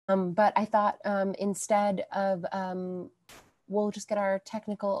But I thought instead of, we'll just get our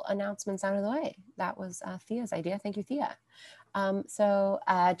technical announcements out of the way. That was Thea's idea. Thank you, Thea. I'm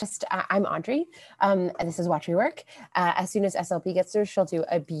Audrey, and this is Watch Me Work. As soon as SLP gets through, she'll do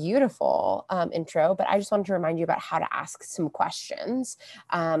a beautiful intro, but I just wanted to remind you about how to ask some questions,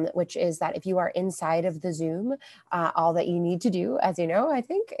 which is that if you are inside of the Zoom, all that you need to do, as you know, I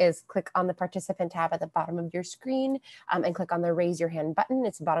think, is click on the participant tab at the bottom of your screen and click on the raise your hand button.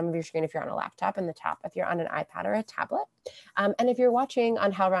 It's the bottom of your screen if you're on a laptop, and the top if you're on an iPad or a tablet. And if you're watching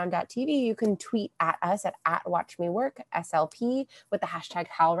on HowlRound TV, you can tweet at us at WatchMeWork, SLP, with the hashtag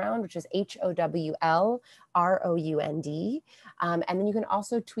HowlRound, which is HOWLROUND. And then you can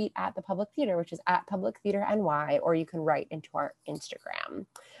also tweet at the Public Theater, which is at Public Theater NY, or you can write into our Instagram.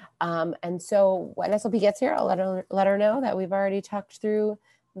 And so when SLP gets here, I'll let her know that we've already talked through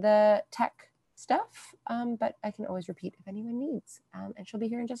the tech stuff, but I can always repeat if anyone needs. And she'll be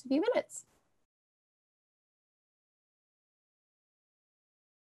here in just a few minutes.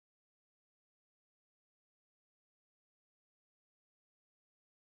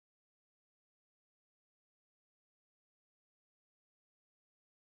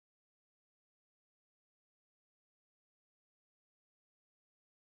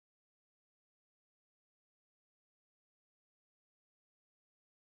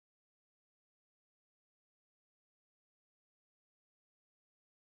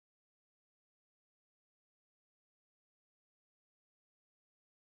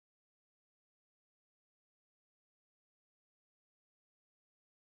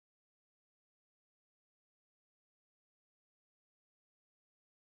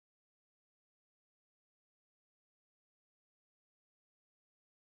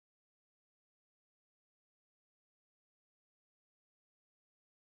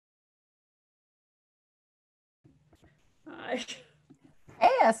 Hi. Hey,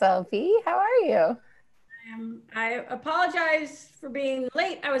 SLP, how are you? I apologize for being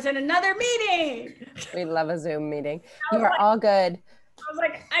late. I was in another meeting. We love a Zoom meeting. You are all good. I was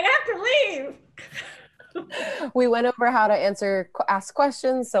like, I have to leave. We went over how to ask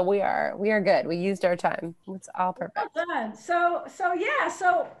questions, so we are good. We used our time. It's all perfect. Well done. So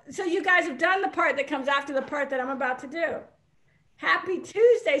you guys have done the part that comes after the part that I'm about to do. Happy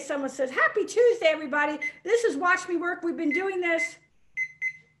Tuesday. Someone says, Happy Tuesday, everybody. This is Watch Me Work. We've been doing this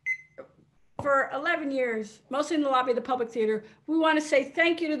for 11 years, mostly in the lobby of the Public Theater. We want to say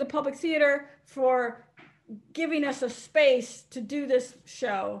thank you to the Public Theater for giving us a space to do this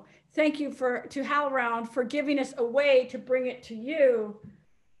show. Thank you to HowlRound for giving us a way to bring it to you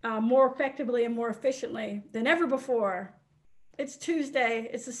more effectively and more efficiently than ever before. It's Tuesday,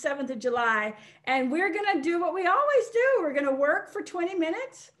 it's the 7th of July, and we're gonna do what we always do. We're gonna work for 20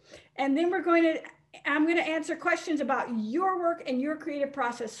 minutes, and then I'm gonna answer questions about your work and your creative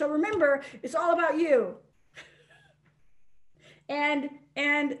process. So remember, it's all about you. And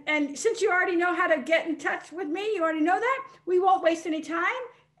since you already know how to get in touch with me, you already know that, we won't waste any time,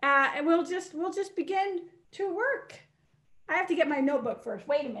 and we'll just begin to work. I have to get my notebook first.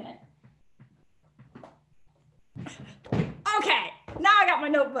 Wait a minute. Okay, now I got my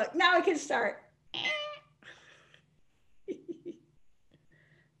notebook. Now I can start.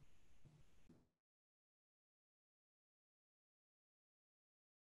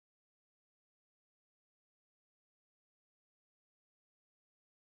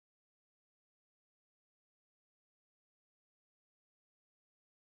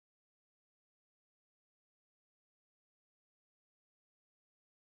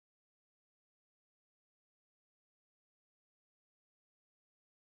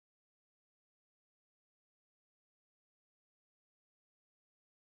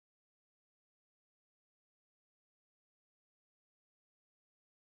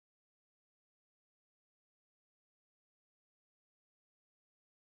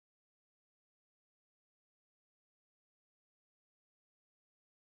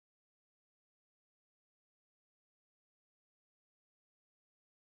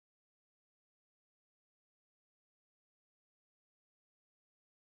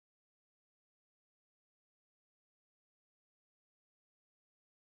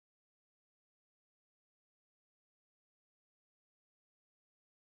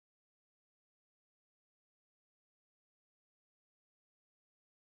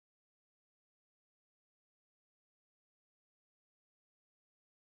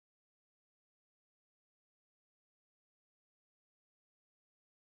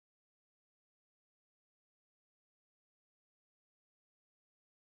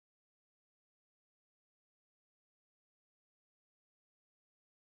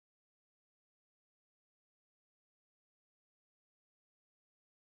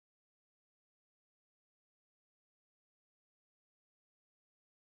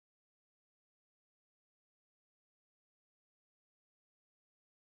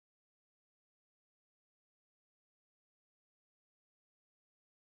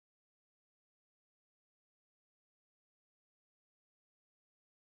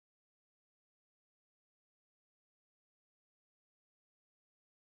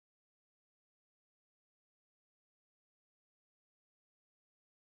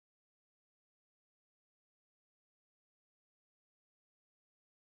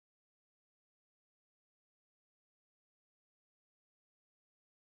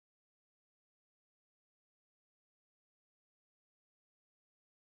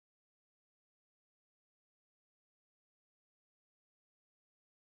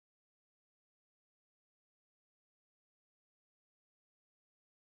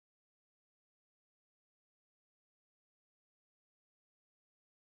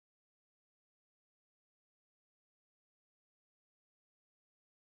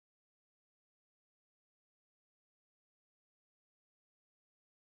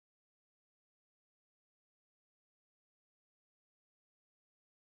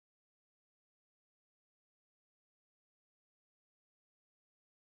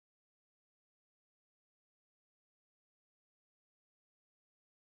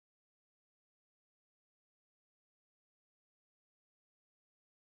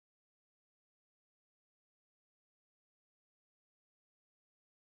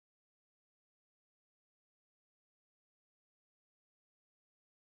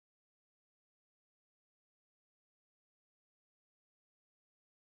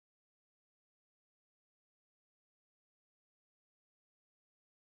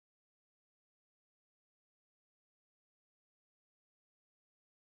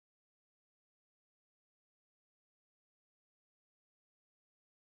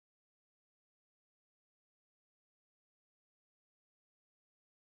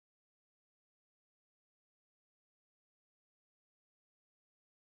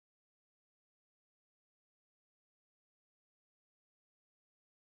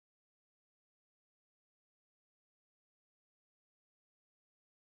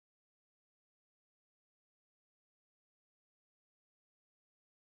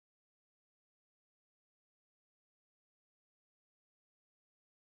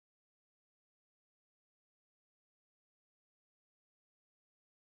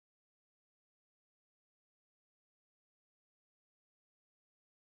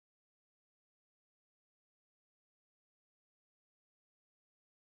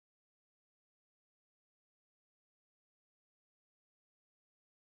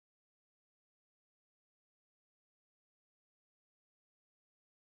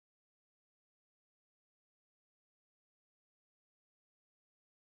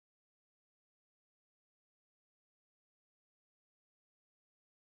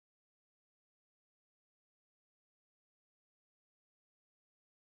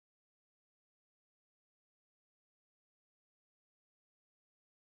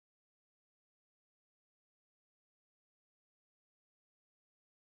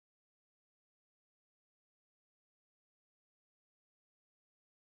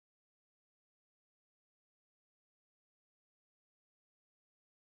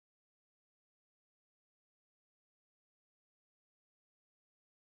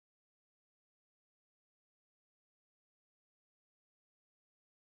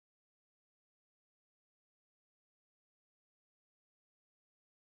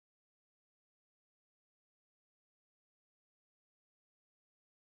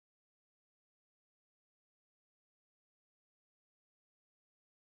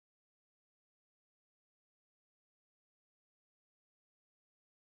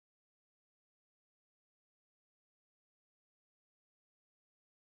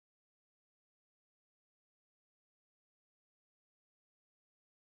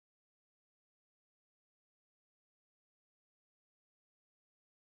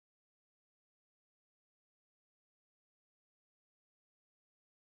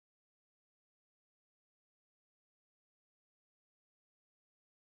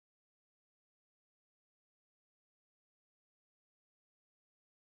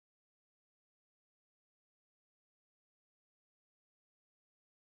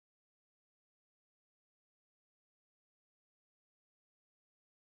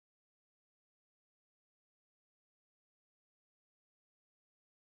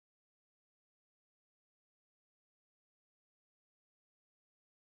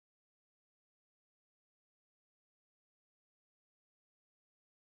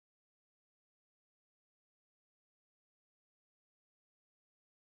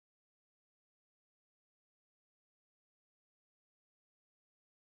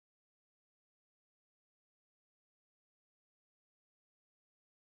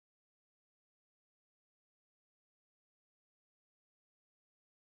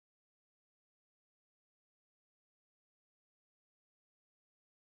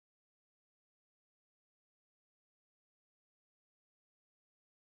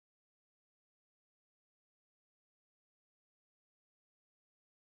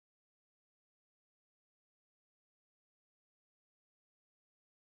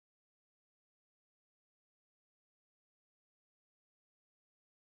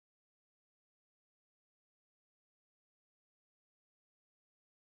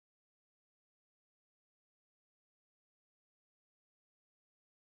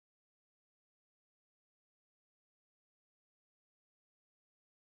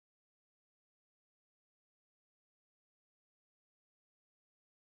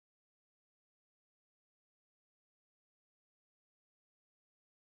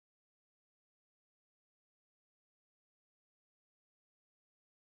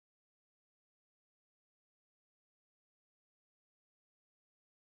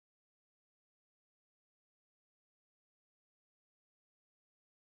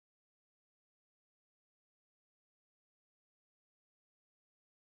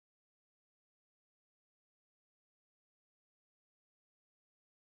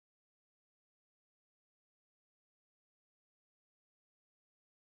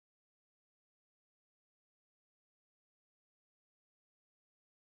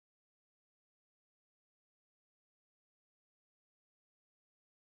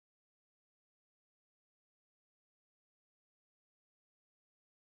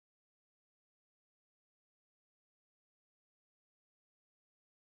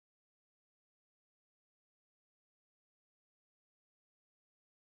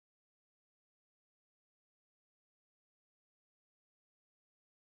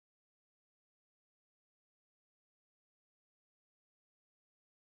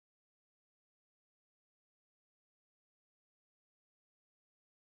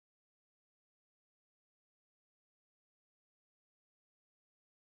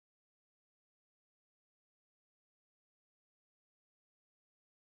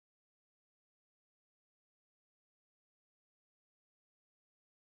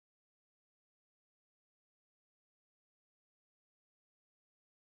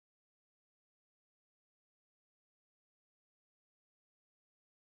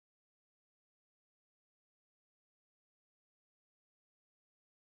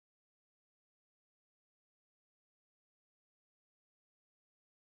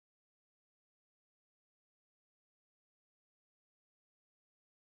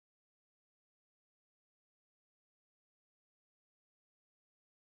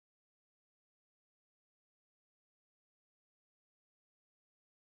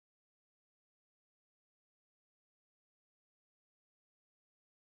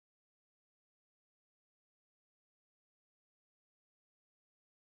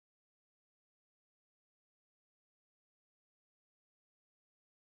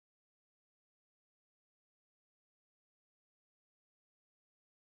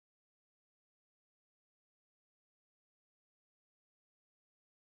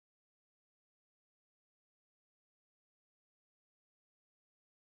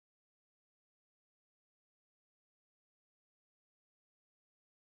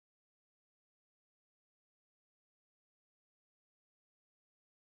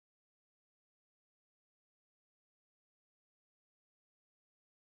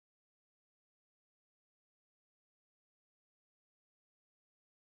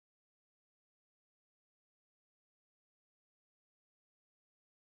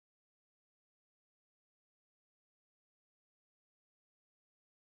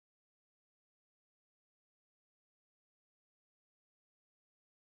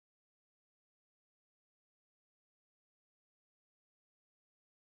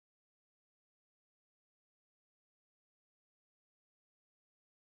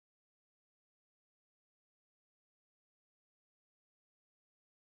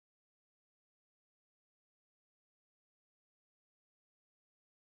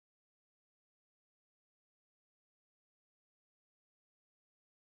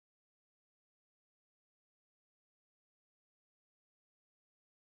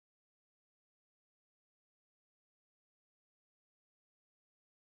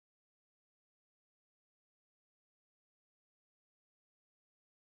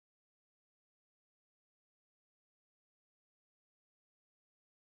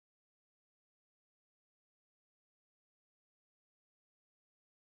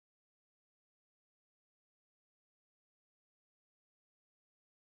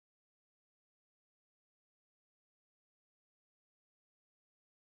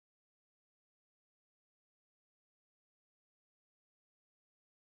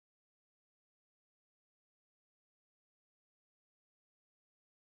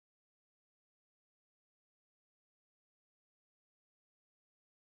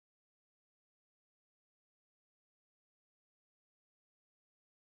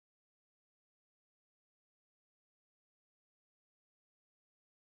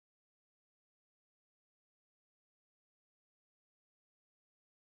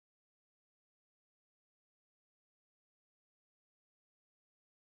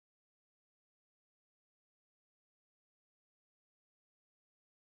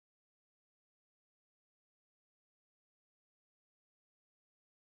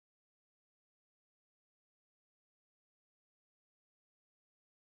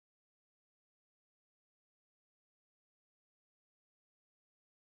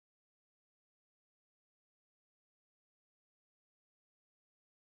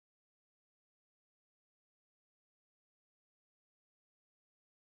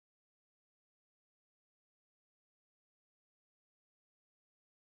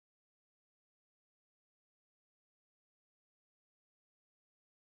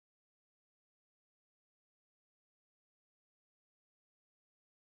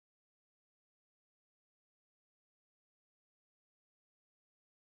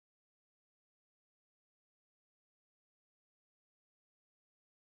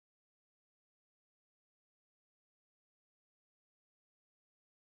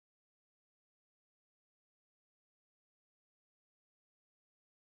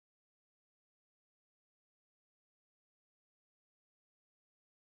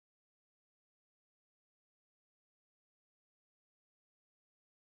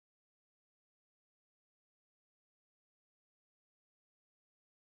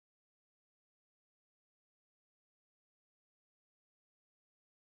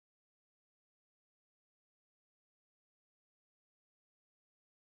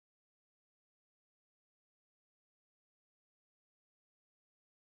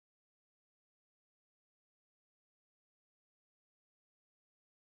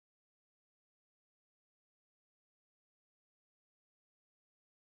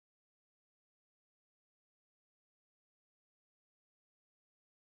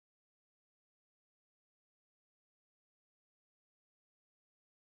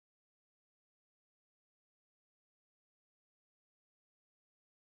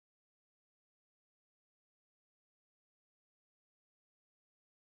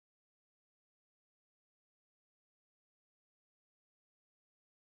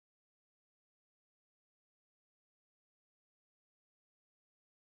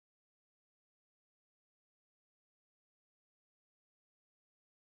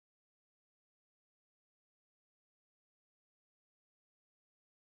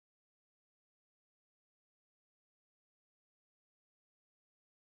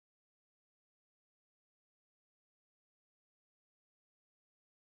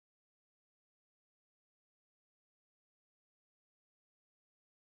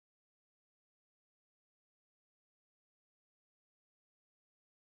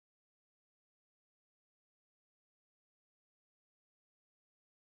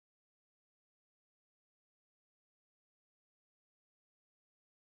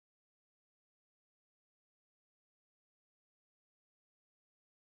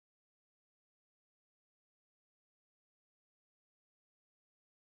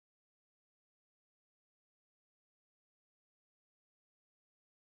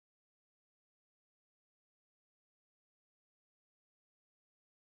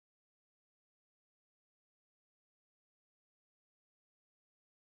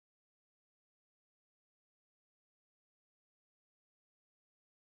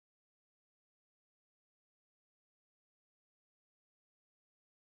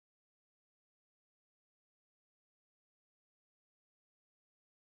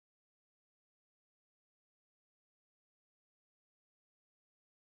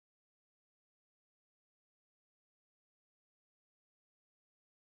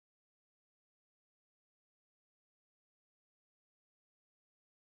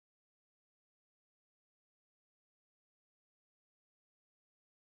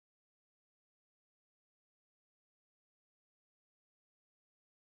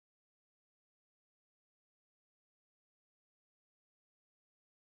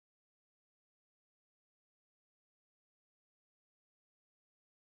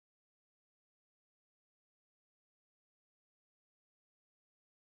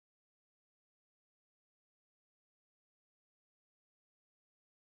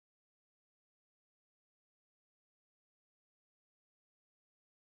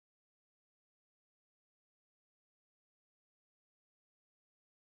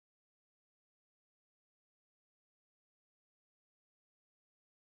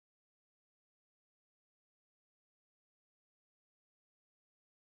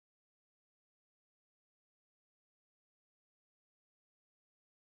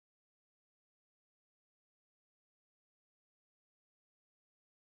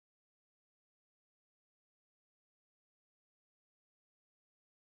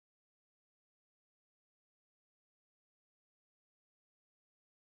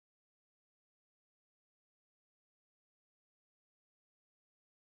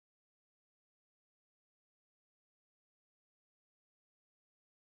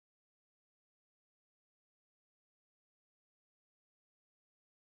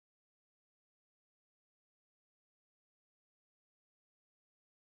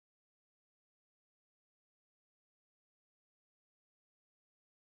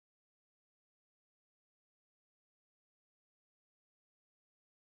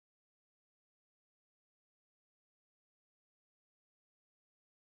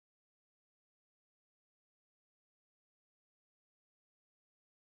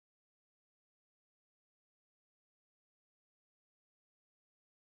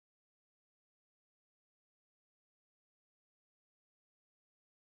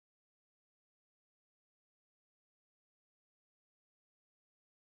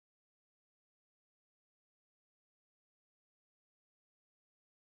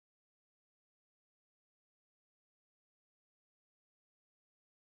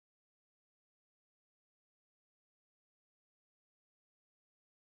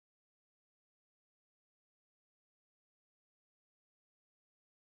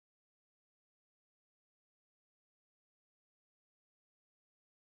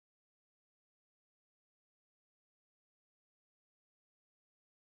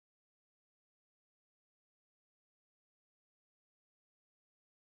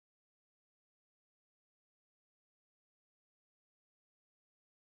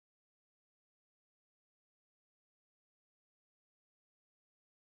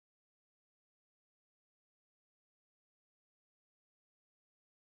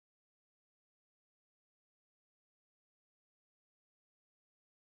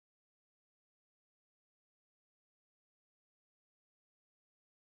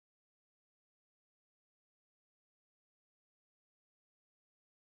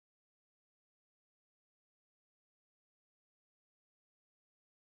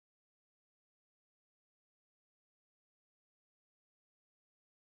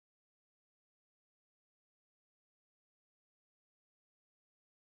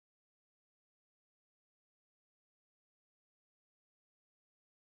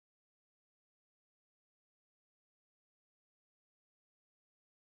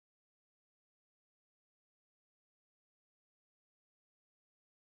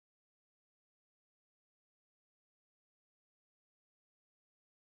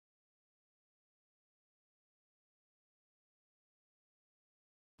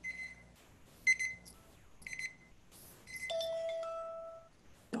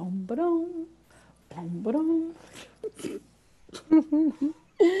 ba-dum, boom, ba-dum.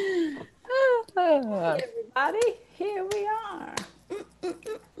 Hey everybody, here we are.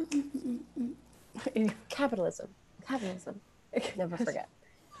 Capitalism. Never forget.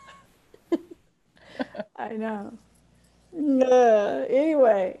 I know.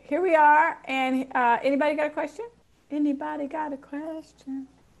 Anyway, here we are. And anybody got a question? Anybody got a question?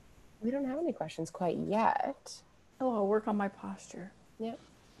 We don't have any questions quite yet. Oh, I'll work on my posture. Yeah.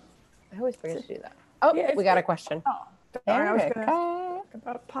 I always forget to do that. Oh, yeah, we got a question. Oh, sorry, I was going to ask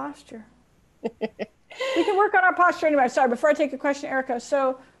about posture. We can work on our posture anyway. Sorry, before I take a question, Erica.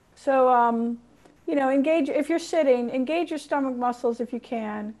 So, you know, engage, if you're sitting, engage your stomach muscles if you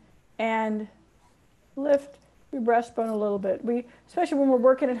can, and lift your breastbone a little bit. Especially when we're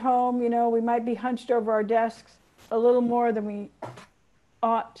working at home, you know, we might be hunched over our desks a little more than we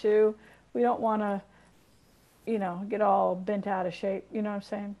ought to. We don't want to, you know, get all bent out of shape. You know what I'm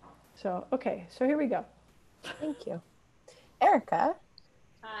saying? So, okay, so here we go. Thank you. Erica.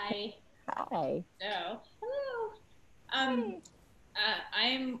 Hi. Hi. Hello.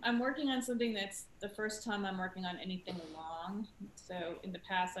 I'm working on something that's the first time I'm working on anything long. So in the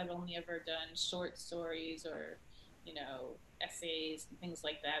past, I've only ever done short stories or, you know, essays and things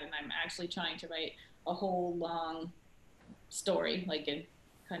like that. And I'm actually trying to write a whole long story, like a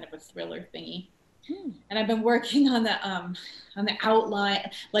kind of a thriller thingy. And I've been working on the outline.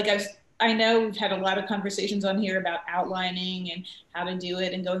 Like I know we've had a lot of conversations on here about outlining and how to do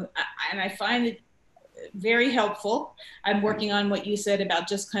it and going, and I find it very helpful. I'm working on what you said about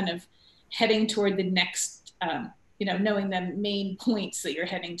just kind of heading toward the next, you know, knowing the main points that you're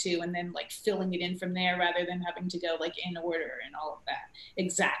heading to and then like filling it in from there rather than having to go like in order and all of that.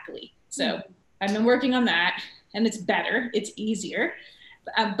 Exactly. So I've been working on that and it's better, it's easier.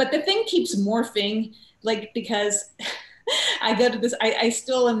 But the thing keeps morphing, like, because I go to this, I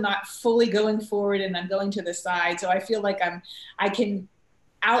still am not fully going forward and I'm going to the side. So I feel like I can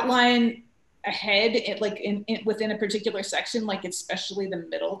outline ahead within a particular section, like especially the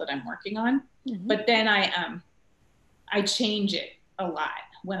middle that I'm working on. But then I change it a lot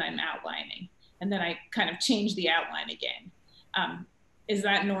when I'm outlining. And then I kind of change the outline again. Is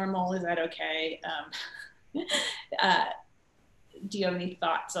that normal? Is that okay? Do you have any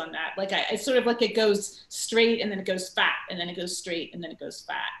thoughts on that? Like I sort of like it goes straight and then it goes fat and then it goes straight and then it goes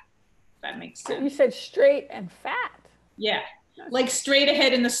fat. If that makes sense. You said straight and fat. Yeah. Like straight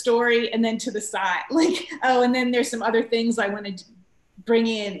ahead in the story and then to the side. Like, oh, and then there's some other things I want to bring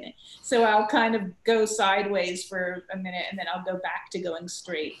in. So I'll kind of go sideways for a minute and then I'll go back to going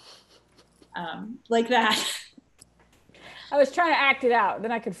straight. Like that. I was trying to act it out,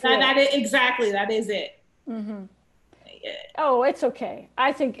 then I could feel it. Exactly, that is it. Oh, it's okay.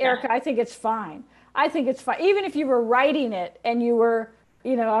 I think, Erica, I think it's fine. I think it's fine. Even if you were writing it and you were,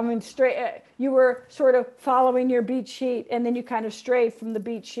 you know, I mean, you were sort of following your beat sheet and then you kind of strayed from the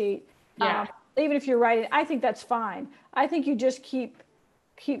beat sheet. Yeah. Even if you're writing, I think that's fine. I think you just keep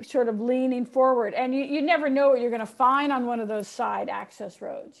sort of leaning forward and you never know what you're going to find on one of those side access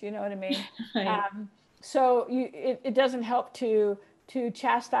roads. You know what I mean? Right. So it doesn't help to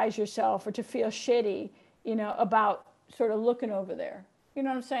chastise yourself or to feel shitty, you know, about sort of looking over there. You know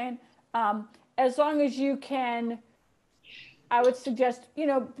what I'm saying? As long as you can, I would suggest, you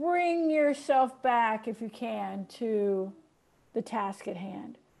know, bring yourself back if you can to the task at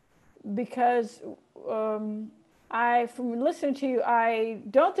hand. Because from listening to you, I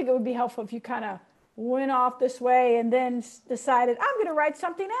don't think it would be helpful if you kind of went off this way and then decided, I'm going to write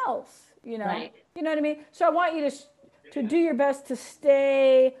something else, you know? Right. You know what I mean? So I want you to do your best to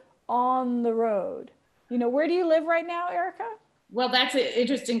stay on the road. You know, where do you live right now, Erica? Well, that's an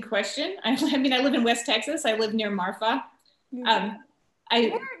interesting question. I mean, I live in West Texas. I live near Marfa. Where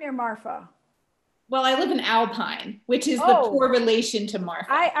near Marfa? Well, I live in Alpine, which is the poor relation to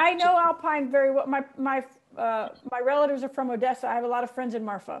Marfa. I know Alpine very well. My relatives are from Odessa. I have a lot of friends in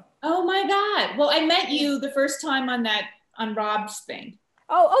Marfa. Oh my God. Well, I met you the first time on Rob's thing.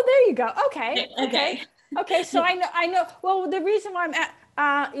 Oh, there you go. Okay. Okay. So I know. Well, the reason why I'm at,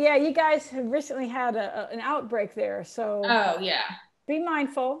 you guys have recently had an outbreak there. So. Oh yeah. Be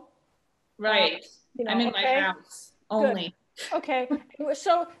mindful. Right. You know, I'm in my house only. Good. Okay.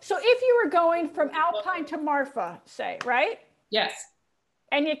 So if you were going from Alpine to Marfa, say, right? Yes.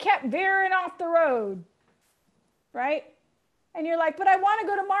 And you kept veering off the road, right? And you're like, but I want to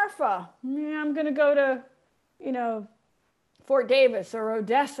go to Marfa. I'm going to go to, you know, Fort Davis or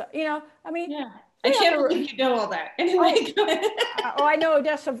Odessa. You know, I mean. Yeah. I can't believe you know all that. Anyway. I know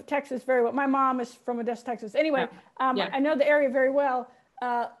Odessa, Texas very well. My mom is from Odessa, Texas. Anyway, I know the area very well.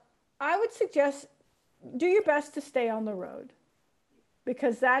 I would suggest do your best to stay on the road.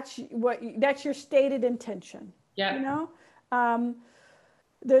 because that's your stated intention. Yeah. You know,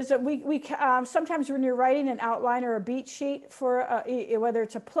 there's sometimes when you're writing an outline or a beat sheet for whether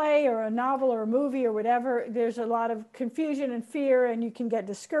it's a play or a novel or a movie or whatever, there's a lot of confusion and fear, and you can get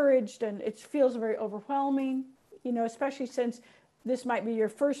discouraged, and it feels very overwhelming, you know, especially since this might be your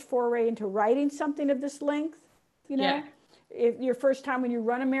first foray into writing something of this length, you know. Yeah. If your first time when you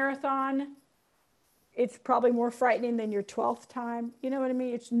run a marathon, it's probably more frightening than your 12th time. You know what I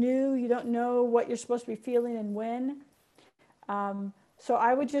mean? It's new. You don't know what you're supposed to be feeling and when. So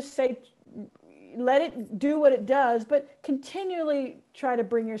I would just say, let it do what it does, but continually try to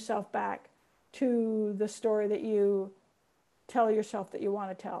bring yourself back to the story that you tell yourself that you want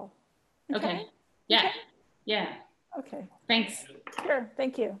to tell. Okay. Yeah. Okay. Yeah. Okay. Thanks. Sure.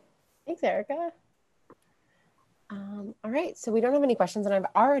 Thank you. Thanks, Erica. All right, so we don't have any questions, and I've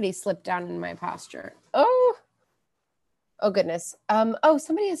already slipped down in my posture. Oh goodness. Oh,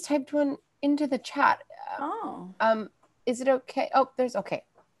 somebody has typed one into the chat. Is it okay? Oh, there's okay.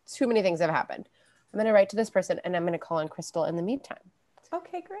 Too many things have happened. I'm going to write to this person, and I'm going to call on Crystal in the meantime.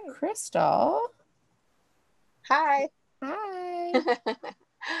 Okay, great. Crystal. Hi. Hi.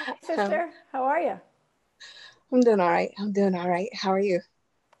 Sister, how are you? I'm doing all right. How are you?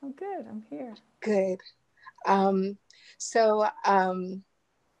 I'm good. I'm here. Good. So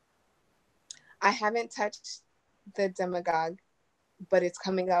I haven't touched the demagogue, but it's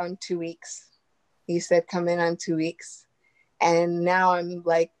coming out in 2 weeks. You said come in on 2 weeks. And now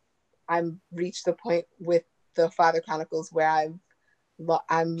I'm reached the point with the Father Chronicles where I'm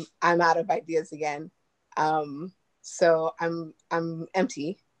out of ideas again. So I'm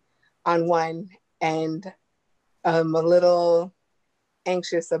empty on one, and I'm a little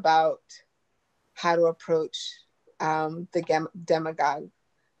anxious about how to approach the demagogue.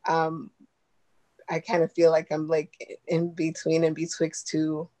 I kind of feel like I'm like in between and betwixt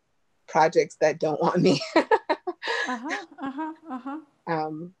two projects that don't want me.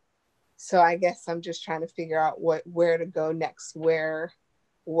 So I guess I'm just trying to figure out where to go next, what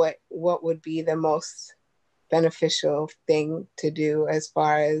would be the most beneficial thing to do as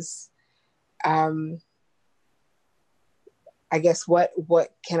far as I guess what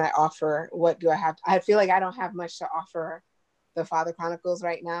can I offer? What do I have? I feel like I don't have much to offer the Father Chronicles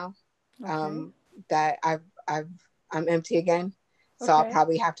right now. Okay. That I'm empty again. So I'll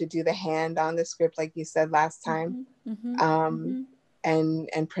probably have to do the hand on the script like you said last time.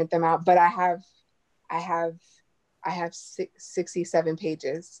 And print them out. But I have 67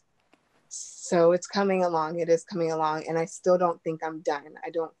 pages. So it's coming along. It is coming along. And I still don't think I'm done. I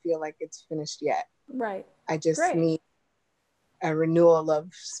don't feel like it's finished yet. Right. I just need a renewal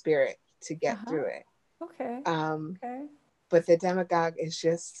of spirit to get through it. Okay. But the demagogue is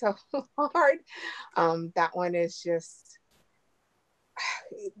just so hard. That one is just,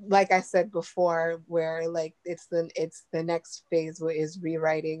 like I said before, where like it's the next phase is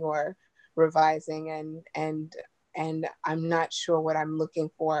rewriting or revising, and I'm not sure what I'm looking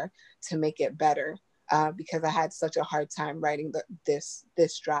for to make it better, because I had such a hard time writing this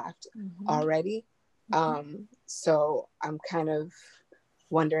draft already. So I'm kind of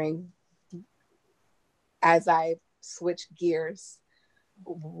wondering, as I switch gears,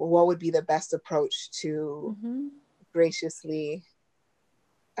 what would be the best approach to graciously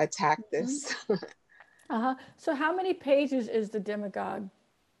attack this? So how many pages is the demagogue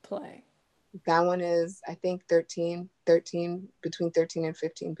play? That one is, I think, 13, between 13 and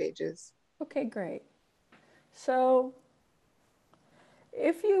 15 pages. Okay, great. So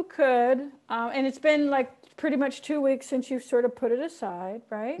if you could, and it's been like pretty much 2 weeks since you've sort of put it aside,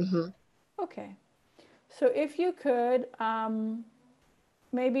 right? Okay. So if you could,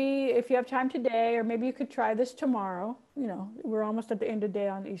 maybe if you have time today, or maybe you could try this tomorrow. You know, we're almost at the end of the day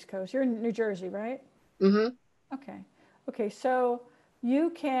on the East Coast. You're in New Jersey, right? Okay, so you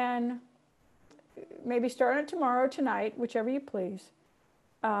can maybe start it tomorrow, tonight, whichever you please.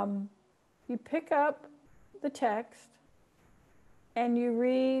 You pick up the text and you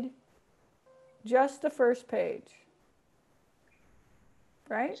read just the first page,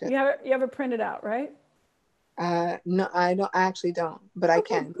 right? You have it printed out, right? No, I actually don't, but I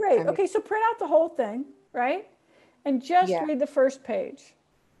can. Great. Okay, so print out the whole thing, right? And just read the first page.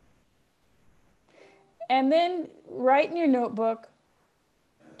 And then write in your notebook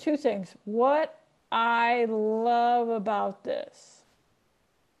 2 things. What I love about this.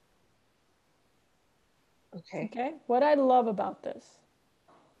 Okay. What I love about this.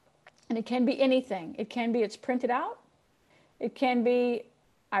 And it can be anything. It can be it's printed out. It can be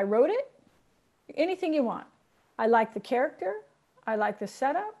I wrote it. Anything you want. I like the character. I like the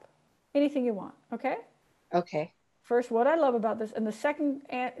setup. Anything you want. Okay? Okay. First, what I love about this. And the second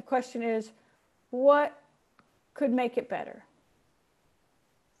question is, what could make it better?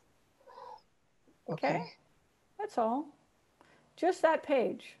 Okay. That's all. Just that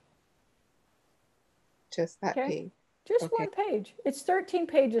page. Just that page. Just one page. It's 13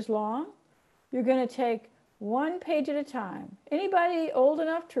 pages long. You're going to take one page at a time. Anybody old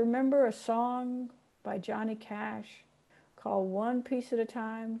enough to remember a song by Johnny Cash called One Piece at a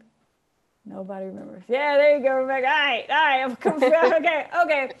Time? Nobody remembers. Yeah, there you go, Rebecca. All right.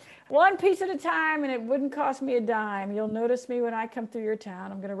 Okay. One piece at a time, and it wouldn't cost me a dime. You'll notice me when I come through your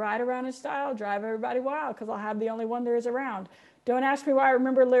town. I'm going to ride around in style, drive everybody wild, because I'll have the only one there is around. Don't ask me why I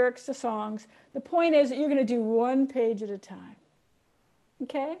remember lyrics to songs. The point is that you're going to do one page at a time.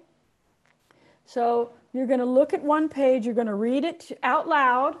 Okay? So you're going to look at one page. You're going to read it out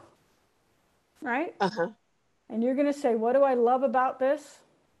loud, right? And you're going to say, what do I love about this?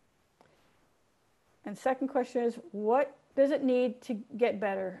 And second question is, what does it need to get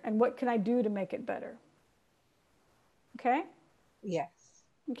better? And what can I do to make it better? Okay? Yes.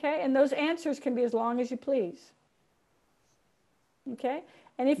 Okay, and those answers can be as long as you please. Okay?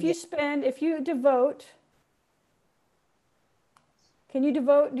 And if you devote,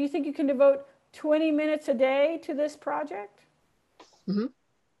 do you think you can devote 20 minutes a day to this project?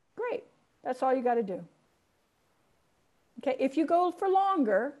 Great. That's all you got to do. Okay, if you go for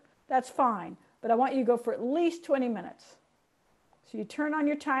longer, that's fine. But I want you to go for at least 20 minutes. So you turn on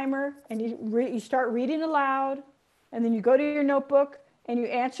your timer and you start reading aloud, and then you go to your notebook and you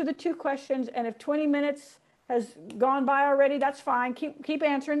answer the 2 questions. And if 20 minutes has gone by already, that's fine. Keep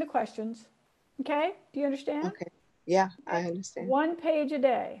answering the questions. Okay? Do you understand? Okay. Yeah, I understand. 1 page a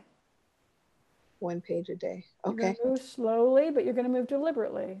day. 1 page a day. Okay. You're going to move slowly, but you're going to move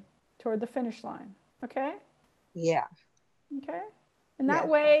deliberately toward the finish line. Okay? Yeah. Okay? And that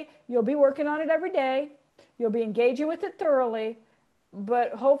way, you'll be working on it every day. You'll be engaging with it thoroughly.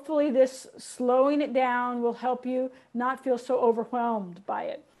 But hopefully this slowing it down will help you not feel so overwhelmed by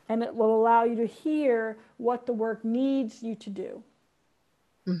it. And it will allow you to hear what the work needs you to do.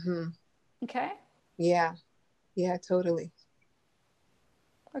 Okay? Yeah. Yeah, totally.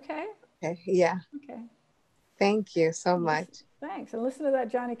 Okay? Okay. Yeah. Okay. Thank you so much. Thanks. And listen to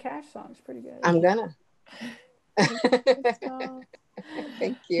that Johnny Cash song. It's pretty good. I'm gonna.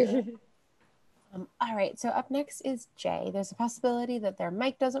 Thank you. All right, so up next is Jay. There's a possibility that their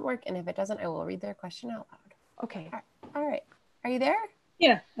mic doesn't work, and if it doesn't, I will read their question out loud. Okay. All right. Are you there?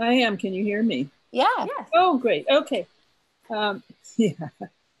 Yeah, I am. Can you hear me? Yeah. Yes. Oh, great. Okay. Yeah.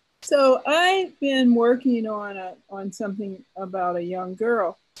 So I've been working on something about a young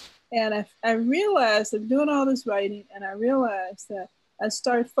girl, and I realized I'm doing all this writing, and I realized that I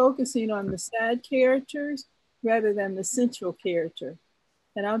start focusing on the sad characters rather than the central character.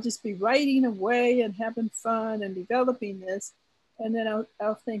 And I'll just be writing away and having fun and developing this. And then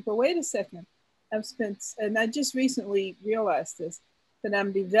I'll think, well, wait a second. And I just recently realized this, that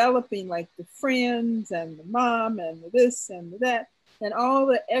I'm developing like the friends and the mom and the this and the that, and all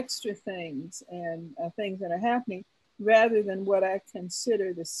the extra things and things that are happening rather than what I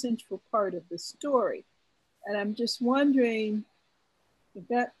consider the central part of the story. And I'm just wondering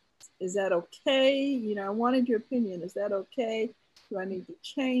if is that okay? You know, I wanted your opinion. Is that okay? Do I need to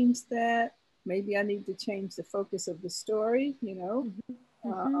change that? Maybe I need to change the focus of the story, you know?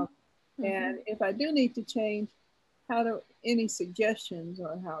 And if I do need to change, any suggestions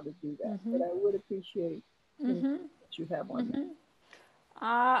on how to do that? But I would appreciate what you have on that.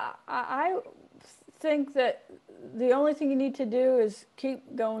 I think that the only thing you need to do is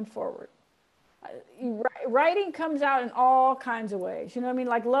keep going forward. Writing comes out in all kinds of ways. You know what I mean?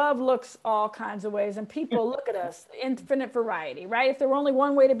 Like love looks all kinds of ways, and people look at us, infinite variety, right? If there were only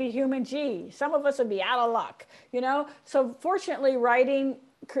one way to be human, gee, some of us would be out of luck, you know? So fortunately, writing,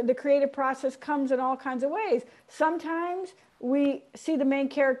 the creative process comes in all kinds of ways. Sometimes we see the main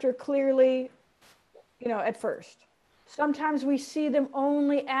character clearly, you know, at first. Sometimes we see them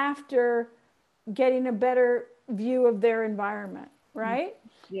only after getting a better view of their environment, right?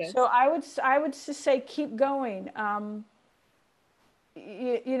 Yes. So I would just say keep going.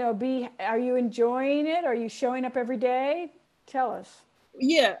 You know, are you enjoying it? Are you showing up every day? Tell us.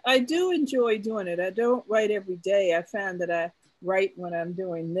 Yeah, I do enjoy doing it. I don't write every day. I found that I write when I'm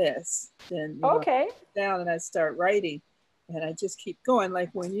doing this. Then okay. I sit down and I start writing, and I just keep going.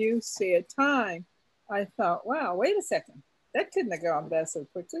 Like when you said time, I thought, wow, wait a second, that couldn't have gone by so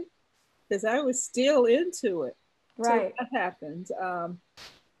quickly, because I was still into it. Right. So that happens.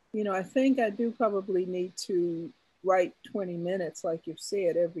 You know, I think I do probably need to write 20 minutes, like you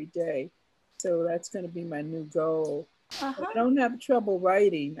said, every day. So that's going to be my new goal. I don't have trouble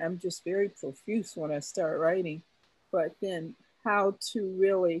writing. I'm just very profuse when I start writing. but then how to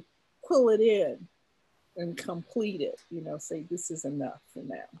really pull it in and complete it, you know, say this is enough for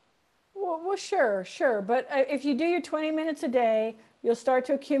now. Well, sure. But if you do your 20 minutes a day, you'll start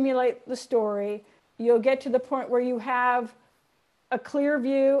to accumulate the story. You'll get to the point where you have a clear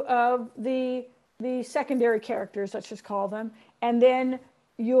view of the secondary characters, let's just call them. And then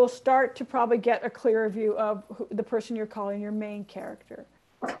you'll start to probably get a clearer view of the person you're calling your main character.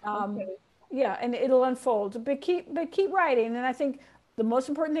 Okay. Yeah, and it'll unfold. But keep writing. And I think the most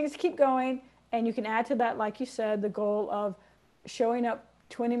important thing is to keep going. And you can add to that, like you said, the goal of showing up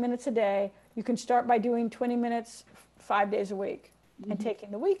 20 minutes a day. You can start by doing 20 minutes 5 days a week and taking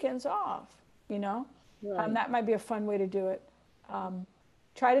the weekends off, you know? Right. That might be a fun way to do it.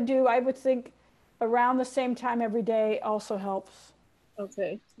 Try to do, I would think, around the same time every day also helps.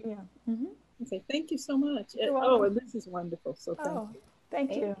 Okay. Yeah. Okay, thank you so much. You're Oh, welcome. and this is wonderful, so thank you.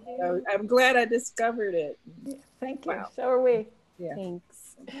 Thank you. I'm glad I discovered it. Yeah, thank you. Wow. So are we. Yeah.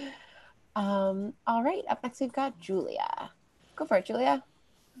 Thanks. All right, up next we've got Julia. Go for it, Julia.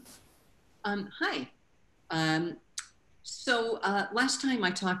 Hi. So last time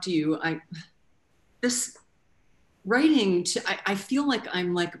I talked to you, this writing, I feel like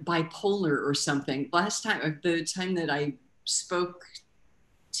I'm like bipolar or something. Last time, the time that I spoke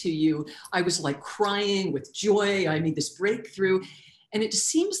to you, I was like crying with joy. I made this breakthrough. And it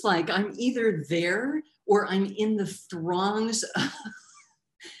seems like I'm either there or I'm in the throngs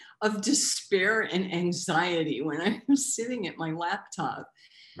of despair and anxiety when I'm sitting at my laptop.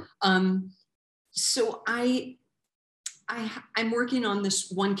 So I'm working on this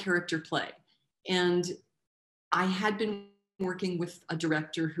one character play, and I had been working with a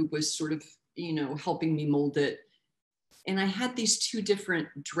director who was sort of, you know, helping me mold it. And I had these two different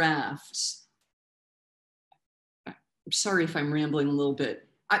drafts. I'm sorry if I'm rambling a little bit,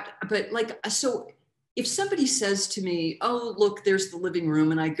 but like, so if somebody says to me, oh, look, there's the living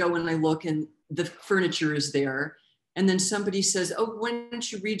room, and I go and I look and the furniture is there, and then somebody says, oh, why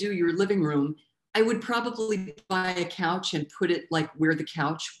don't you redo your living room? I would probably buy a couch and put it like where the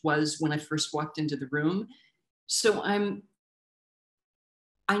couch was when I first walked into the room. So I'm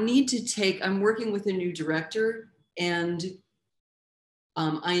working with a new director, and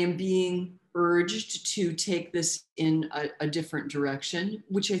I am being urged to take this in a different direction,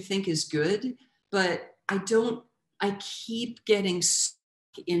 which I think is good, but I keep getting stuck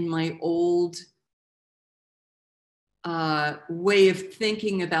in my old way of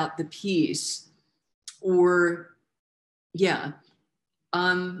thinking about the piece. Or, yeah.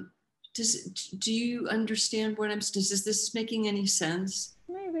 Do you understand what is this making any sense?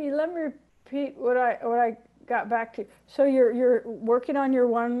 Maybe let me repeat what I got back to. So you're working on your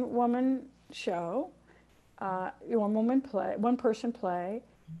one woman show, your one person play,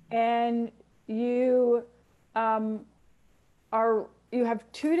 and you you have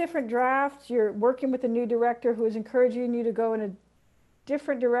two different drafts. You're working with a new director who is encouraging you to go in a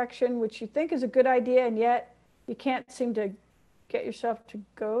different direction, which you think is a good idea, and yet you can't seem to get yourself to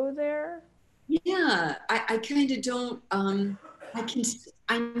go there. Yeah, I kind of don't.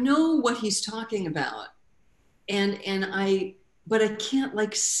 I know what he's talking about, but I can't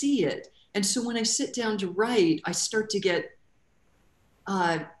like see it. And so when I sit down to write, I start to get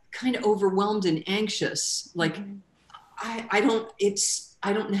kind of overwhelmed and anxious. Like I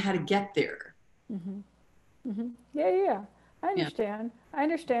don't know how to get there. Yeah. I understand. Yeah. I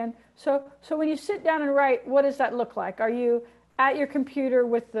understand. So when you sit down and write, what does that look like? Are you at your computer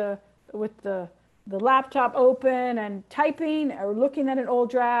with the laptop open and typing, or looking at an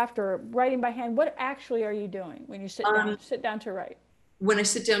old draft, or writing by hand? What actually are you doing when you sit down to write? When I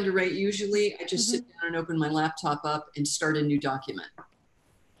sit down to write, usually I just sit down and open my laptop up and start a new document.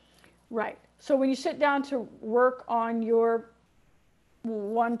 Right. So when you sit down to work on your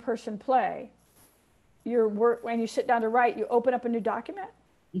one person play, when you sit down to write, you open up a new document?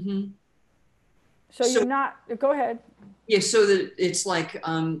 So you're not, go ahead. Yeah, so that it's like,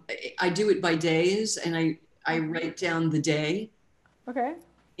 I do it by days, and I write down the day. Okay.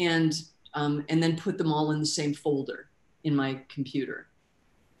 And then put them all in the same folder in my computer.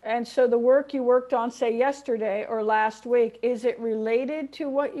 And so the work you worked on, say yesterday or last week, is it related to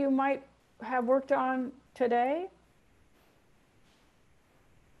what you might have worked on today?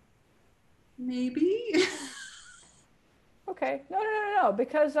 Maybe. Okay. No.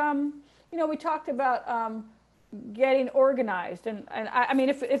 Because, we talked about getting organized. And I mean,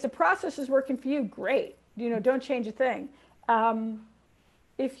 if the process is working for you, great. Don't change a thing.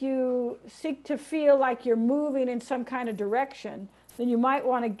 If you seek to feel like you're moving in some kind of direction, then you might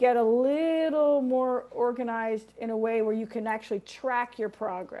want to get a little more organized in a way where you can actually track your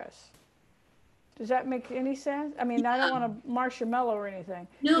progress. Does that make any sense? I mean, I don't want to marshmallow or anything.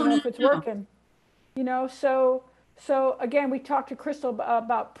 No, if it's working, so again, we talked to Crystal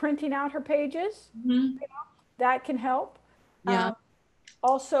about printing out her pages. That can help. Yeah.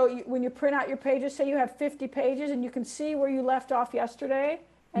 Also, when you print out your pages, say you have 50 pages and you can see where you left off yesterday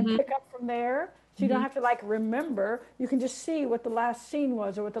and pick up from there. So you don't have to like remember, you can just see what the last scene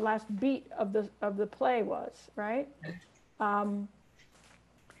was or what the last beat of the play was, right?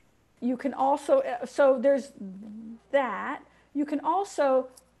 You can also, so there's that. You can also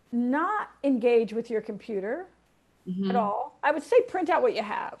not engage with your computer at all. I would say print out what you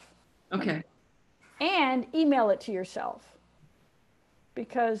have. Okay. And email it to yourself.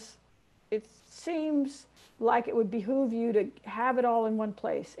 Because it seems like it would behoove you to have it all in one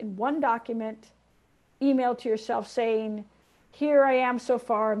place, in one document, email to yourself saying, here I am so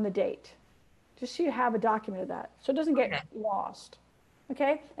far and the date. Just so you have a document of that. So it doesn't get lost.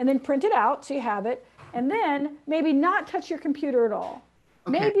 Okay? And then print it out so you have it. And then maybe not touch your computer at all.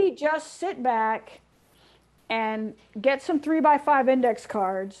 Okay. Maybe just sit back and get some 3x5 index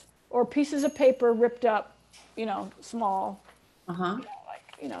cards or pieces of paper ripped up, small.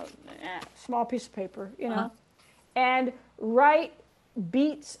 Small piece of paper, and write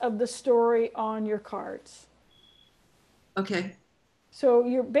beats of the story on your cards. Okay. So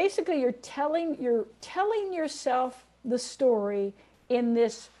you're telling yourself the story in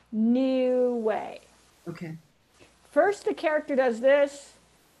this new way. Okay. First, the character does this,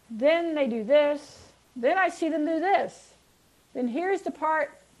 then they do this, then I see them do this. Then here's the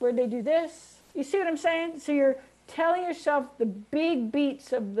part where they do this. You see what I'm saying? So you're telling yourself the big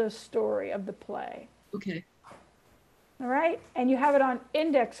beats of the story, of the play. Okay. All right? And you have it on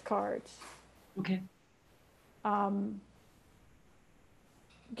index cards. Okay.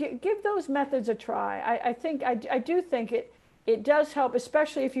 Give those methods a try. I do think it does help,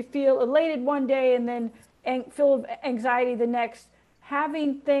 especially if you feel elated one day and then full of anxiety the next.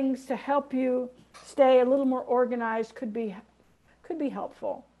 Having things to help you stay a little more organized could be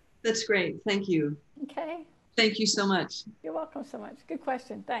helpful. That's great. Thank you. Okay. Thank you so much. You're welcome so much. Good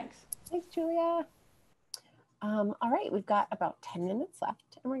question. Thanks. Thanks, Julia. All right, we've got about 10 minutes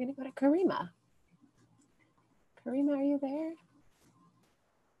left and we're gonna go to Karima. Karima, are you there?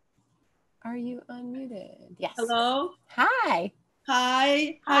 Are you unmuted? Yes. Hello. Hi.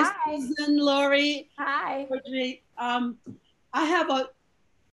 Hi. Hi. Susan, Lori. Hi. Audrey. I have a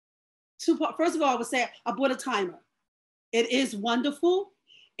two-part. First of all, I would say I bought a timer. It is wonderful.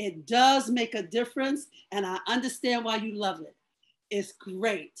 It does make a difference, and I understand why you love it. It's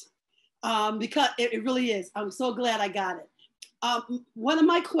great because it really is. I'm so glad I got it. One of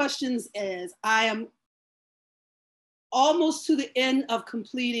my questions is, I am almost to the end of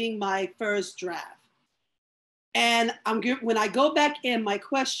completing my first draft. And when I go back in,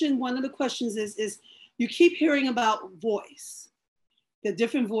 one of the questions is you keep hearing about voice, the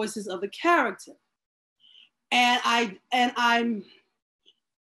different voices of the character.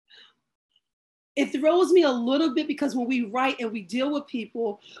 It throws me a little bit because when we write and we deal with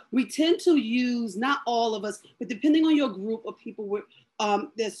people, we tend to use, not all of us, but depending on your group of people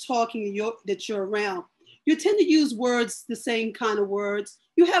that's talking that you're around, you tend to use words, the same kind of words.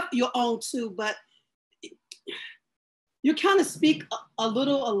 You have your own too, but you kind of speak a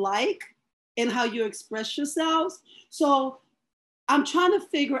little alike in how you express yourselves. So I'm trying to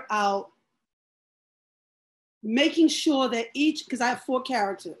figure out making sure that because I have 4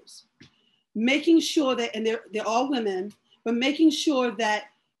 characters, making sure that, and they're all women, but making sure that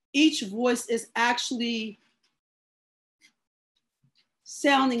each voice is actually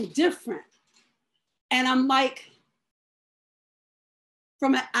sounding different. And I'm like,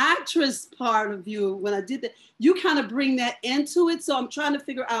 from an actress part of view, when I did that, you kind of bring that into it. So I'm trying to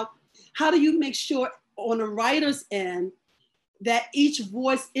figure out, how do you make sure on the writer's end that each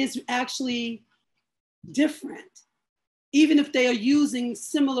voice is actually different, even if they are using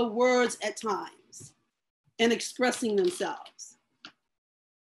similar words at times and expressing themselves?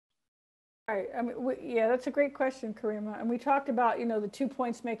 All right. I mean, yeah, that's a great question, Karima. And we talked about, the 2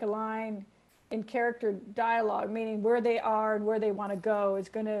 points make a line in character dialogue, meaning where they are and where they want to go is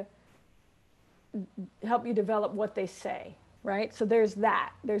going to help you develop what they say, right? So there's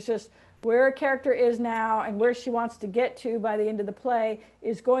that. There's just where a character is now and where she wants to get to by the end of the play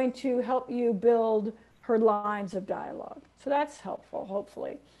is going to help you build her lines of dialogue. So that's helpful,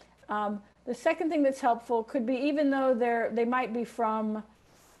 hopefully. The second thing that's helpful could be, even though they might be from,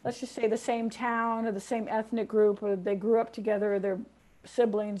 let's just say, the same town or the same ethnic group, or they grew up together, or they're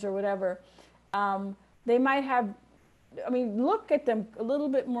siblings or whatever, they might have, look at them a little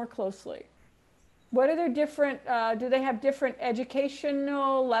bit more closely. What are their different, do they have different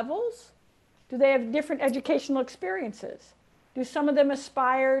educational levels? Do they have different educational experiences? Do some of them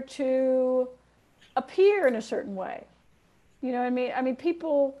aspire to appear in a certain way? You know what I mean? I mean,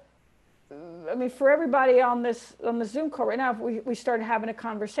 people, I mean, for everybody on the Zoom call right now, if we started having a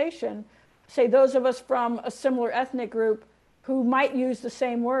conversation, say those of us from a similar ethnic group who might use the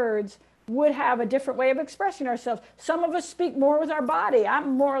same words would have a different way of expressing ourselves. Some of us speak more with our body.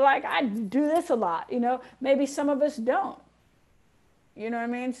 I'm more like, I do this a lot, you know, maybe some of us don't. You know what I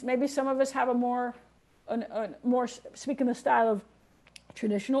mean? Maybe some of us have a more speak in the style of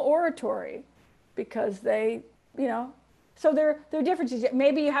traditional oratory because they, you know, so there are differences.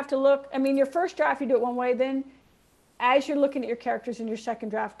 Maybe you have to look, I mean, your first draft, you do it one way, then as you're looking at your characters in your second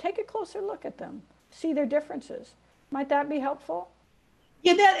draft, take a closer look at them, see their differences. Might that be helpful?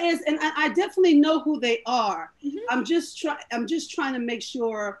 Yeah, that is, and I definitely know who they are. I'm just trying to make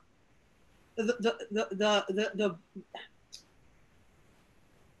sure the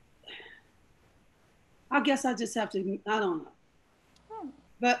I guess I just have to, I don't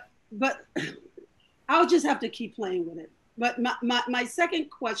know. But I'll just have to keep playing with it. But my second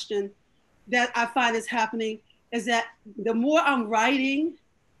question that I find is happening is that the more I'm writing,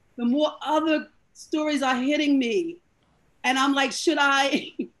 the more other stories are hitting me. And I'm like, should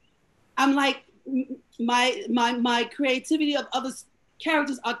I, I'm like, my creativity of other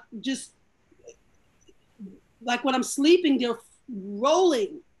characters are just, like when I'm sleeping, they're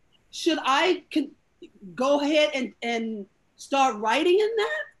rolling. Should I go ahead and start writing in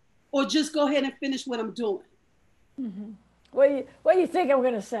that, or just go ahead and finish what I'm doing? Mm-hmm. What do you think I'm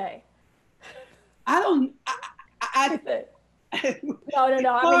gonna say? I don't.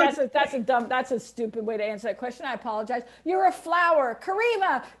 No. I mean, that's a stupid way to answer that question. I apologize. You're a flower,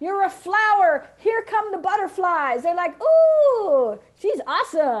 Karima. You're a flower. Here come the butterflies. They're like, ooh, she's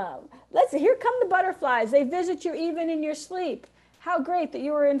awesome. Here come the butterflies. They visit you even in your sleep. How great that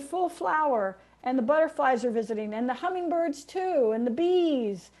you are in full flower, and the butterflies are visiting, and the hummingbirds too, and the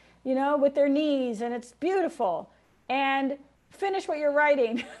bees, you know, with their knees, and it's beautiful. And finish what you're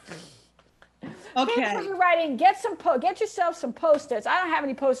writing. Okay. Finish what you're writing. Get yourself some Post-its. I don't have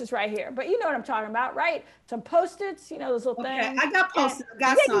any Post-its right here, but you know what I'm talking about, right? Some Post-its, you know, those little things. I got Post-its.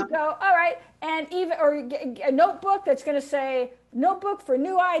 There you go. All right. And a notebook that's going to say notebook for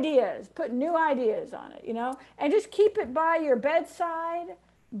new ideas. Put new ideas on it, you know, and just keep it by your bedside,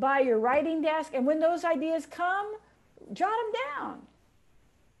 by your writing desk. And when those ideas come, jot them down.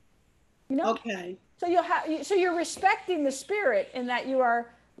 You know? Okay. So you're respecting the spirit in that you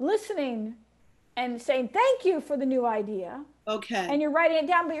are listening and saying, thank you for the new idea. Okay. And you're writing it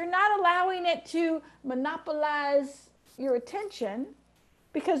down, but you're not allowing it to monopolize your attention,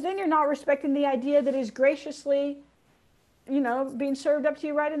 because then you're not respecting the idea that is graciously, you know, being served up to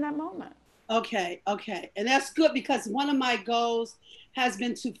you right in that moment. Okay. And that's good, because one of my goals has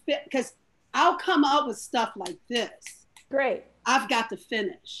been to fit, because I'll come up with stuff like this. Great. I've got to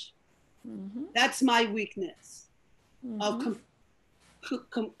finish. Mm-hmm. That's my weakness, mm-hmm. of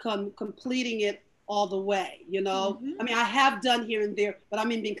completing it all the way, you know? Mm-hmm. I mean, I have done here and there, but I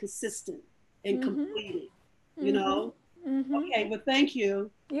mean being consistent in mm-hmm. completing, mm-hmm. you know? Mm-hmm. Okay, well, thank you.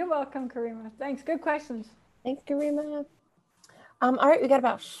 You're welcome, Karima. Thanks. Good questions. Thanks, Karima. All right, we got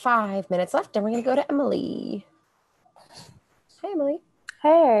about 5 minutes left, and we're going to go to Emily. Hi, Emily.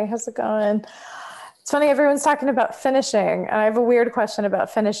 Hey, how's it going? It's funny, everyone's talking about finishing, and I have a weird question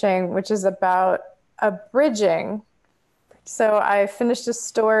about finishing, which is about abridging. So I finished a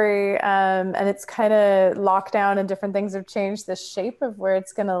story, and it's kind of locked down, and different things have changed the shape of where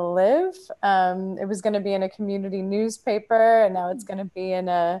it's going to live. It was going to be in a community newspaper, and now it's going to be in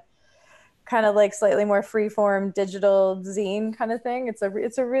a kind of like slightly more freeform digital zine kind of thing. It's a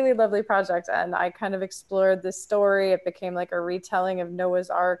really lovely project, and I kind of explored this story. It became like a retelling of Noah's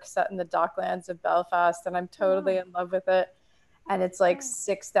Ark set in the docklands of Belfast, and I'm totally in love with it. And it's like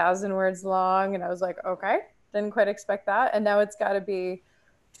 6,000 words long, and I was like, okay, didn't quite expect that. And now it's got to be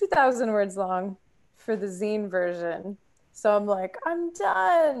 2,000 words long for the zine version. So I'm like, I'm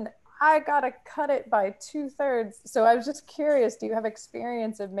done. I gotta cut it by 2/3. So I was just curious, do you have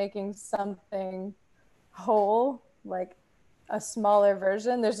experience of making something whole, like a smaller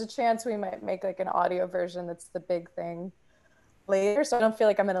version? There's a chance we might make like an audio version that's the big thing later. So I don't feel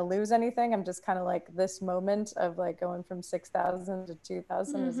like I'm gonna lose anything. I'm just kind of like, this moment of like going from 6,000 to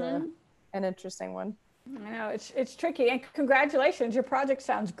 2,000 is an interesting one. I know, it's tricky. And congratulations, your project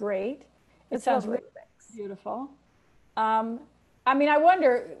sounds great. It sounds really beautiful. I mean, I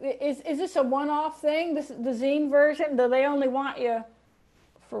wonder, is this a one-off thing, the zine version? Do they only want you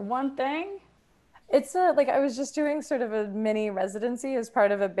for one thing? It's like I was just doing sort of a mini residency as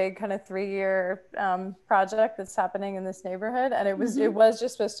part of a big kind of 3-year project that's happening in this neighborhood, and it was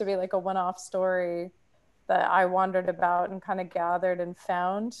just supposed to be like a one-off story that I wandered about and kind of gathered and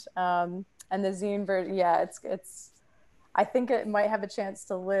found. And the zine version, yeah, it's. I think it might have a chance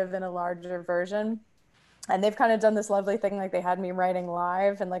to live in a larger version. And they've kind of done this lovely thing, like they had me writing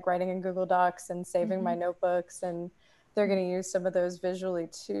live and like writing in Google Docs and saving my notebooks, and they're going to use some of those visually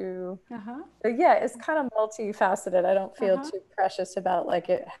too. But yeah, it's kind of multifaceted. I don't feel too precious about like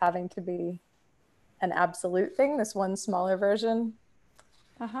it having to be an absolute thing, this one smaller version.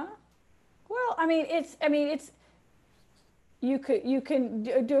 Well, I mean, it's you can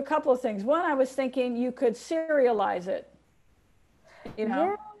do a couple of things. One, I was thinking you could serialize it. You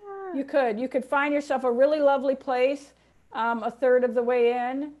know, you could find yourself a really lovely place, a third of the way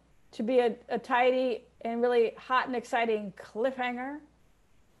in, to be a tidy and really hot and exciting cliffhanger,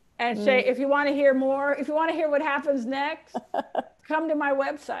 and say, if you want to hear more, if you want to hear what happens next, come to my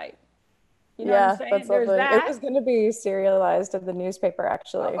website. You know what I'm saying? That's There's lovely. that. It was going to be serialized in the newspaper,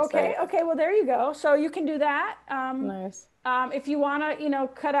 actually. Okay, so. okay. Well, there you go. So you can do that. Nice. If you want to, you know,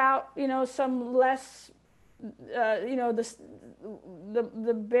 cut out, you know, some less, you know,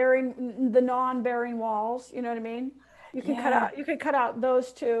 the bearing, the non-bearing walls. You know what I mean? You can cut out. You can cut out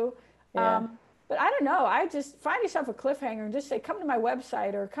those two. But I don't know. I just find yourself a cliffhanger and just say, come to my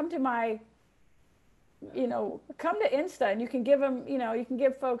website or come to my, you know, come to Insta, and you can give them, you know, you can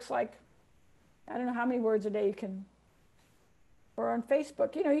give folks like, I don't know how many words a day you can, or on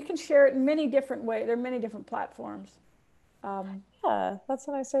Facebook, you know, you can share it in many different ways. There are many different platforms. Yeah, that's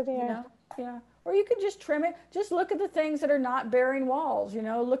a nice idea. You know? Yeah. Or you can just trim it. Just look at the things that are not bearing walls, you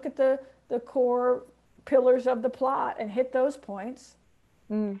know, look at the core pillars of the plot and hit those points.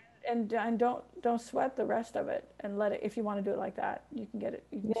 And don't sweat the rest of it, and let it, if you want to do it like that, you can get it,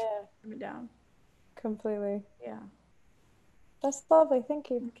 you can trim it down. Completely. Yeah. That's lovely. Thank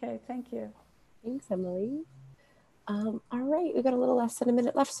you. Okay, thank you. Thanks, Emily. All right, we've got a little less than a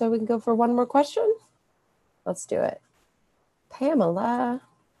minute left, so we can go for one more question. Let's do it. Pamela,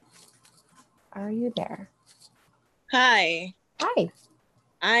 are you there? Hi. Hi.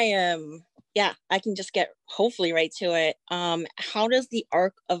 I am, yeah, I can just get hopefully right to it. How does the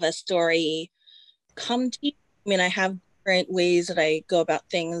arc of a story come to you? I mean, I have different ways that I go about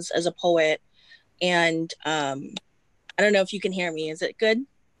things as a poet, and I don't know if you can hear me. Is it good?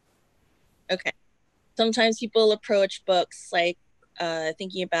 Okay. Sometimes people approach books like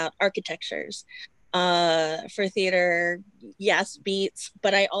thinking about architectures. For theater, yes, beats,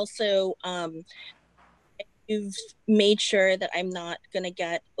 but I also you've made sure that I'm not going to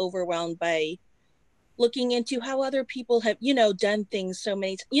get overwhelmed by looking into how other people have, you know, done things so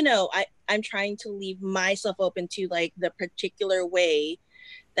many times. You know, I'm trying to leave myself open to like the particular way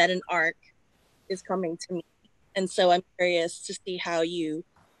that an arc is coming to me. And so I'm curious to see how you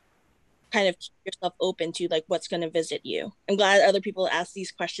kind of keep yourself open to like what's going to visit you. I'm glad other people ask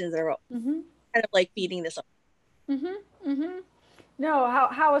these questions that are kind of like feeding this up. No,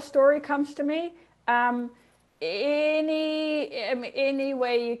 how a story comes to me, any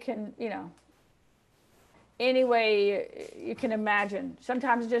way you can, you know, any way you can imagine.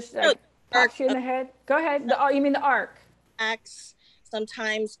 Sometimes just like, pops you in the head. Go ahead. You mean the arc? Acts.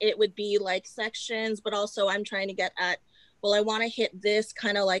 Sometimes it would be like sections, but also I'm trying to get at, well, I want to hit this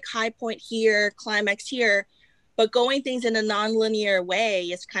kind of like high point here, climax here, but going things in a non-linear way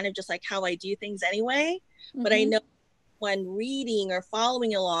is kind of just like how I do things anyway. But I know when reading or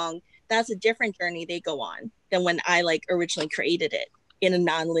following along, that's a different journey they go on than when I like originally created it in a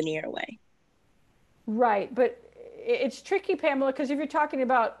non-linear way. Right, but it's tricky, Pamela, because if you're talking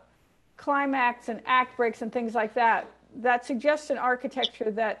about climax and act breaks and things like that, that suggests an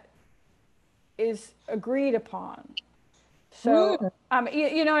architecture that is agreed upon. So,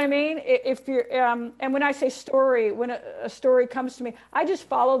 you know what I mean? If you're, and when I say story, when a story comes to me, I just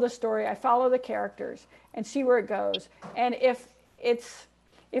follow the story. I follow the characters and see where it goes. And if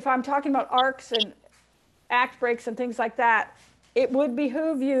I'm talking about arcs and act breaks and things like that, it would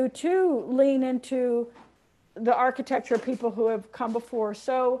behoove you to lean into the architecture of people who have come before.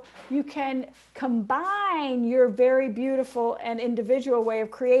 So you can combine your very beautiful and individual way of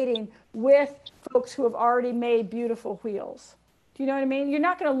creating with folks who have already made beautiful wheels. Do you know what I mean? You're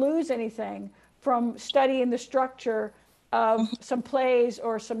not going to lose anything from studying the structure of some plays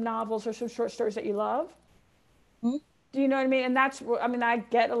or some novels or some short stories that you love. Do you know what I mean? And that's, I mean, I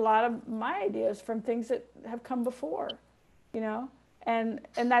get a lot of my ideas from things that have come before, you know, and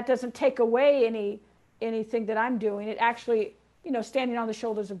that doesn't take away anything that I'm doing. It actually, you know, standing on the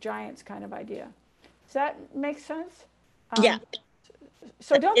shoulders of giants kind of idea. Does that make sense? Yeah.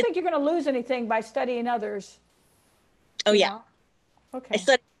 So don't think you're going to lose anything by studying others. Oh yeah. Okay. I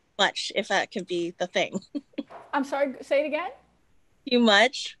study much, if that could be the thing. I'm sorry, say it again. Too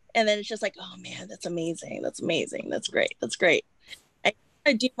much, and then it's just like, oh man, that's amazing, that's amazing, that's great, that's great.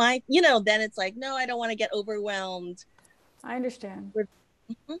 I do my, then it's like, no, I don't want to get overwhelmed. I understand.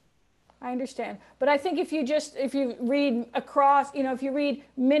 Mm-hmm. I understand. But I think if you read across, if you read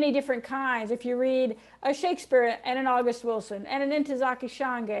many different kinds, if you read a Shakespeare and an August Wilson and an Ntozake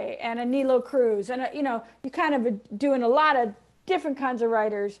Shange and a Nilo Cruz, and you kind of are doing a lot of different kinds of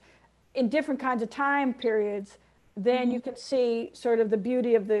writers in different kinds of time periods, then you can see sort of the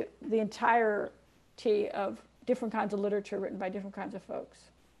beauty of the entirety of different kinds of literature written by different kinds of folks.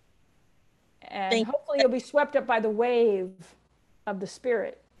 And hopefully you'll be swept up by the wave of the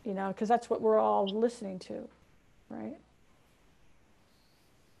spirit. Because that's what we're all listening to, right?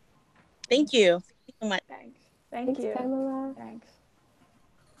 Thank you. Thank you so much. Thanks. Thanks, you. Pamela. Thanks.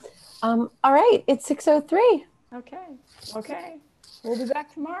 All right, it's 6:03. Okay. We'll be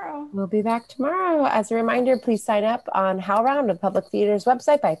back tomorrow. We'll be back tomorrow. As a reminder, please sign up on HowlRound, the Public Theater's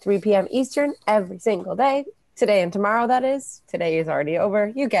website, by 3 p.m. Eastern every single day. Today and tomorrow, that is. Today is already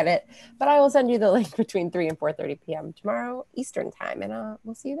over. You get it. But I will send you the link between 3 and 4:30 p.m. tomorrow Eastern time, and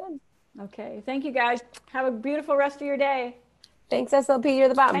we'll see you then. Okay. Thank you, guys. Have a beautiful rest of your day. Thanks, SLP. You're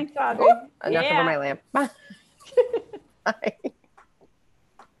the bomb. Thanks, Audrey. Enough over my lamp. Bye. Bye.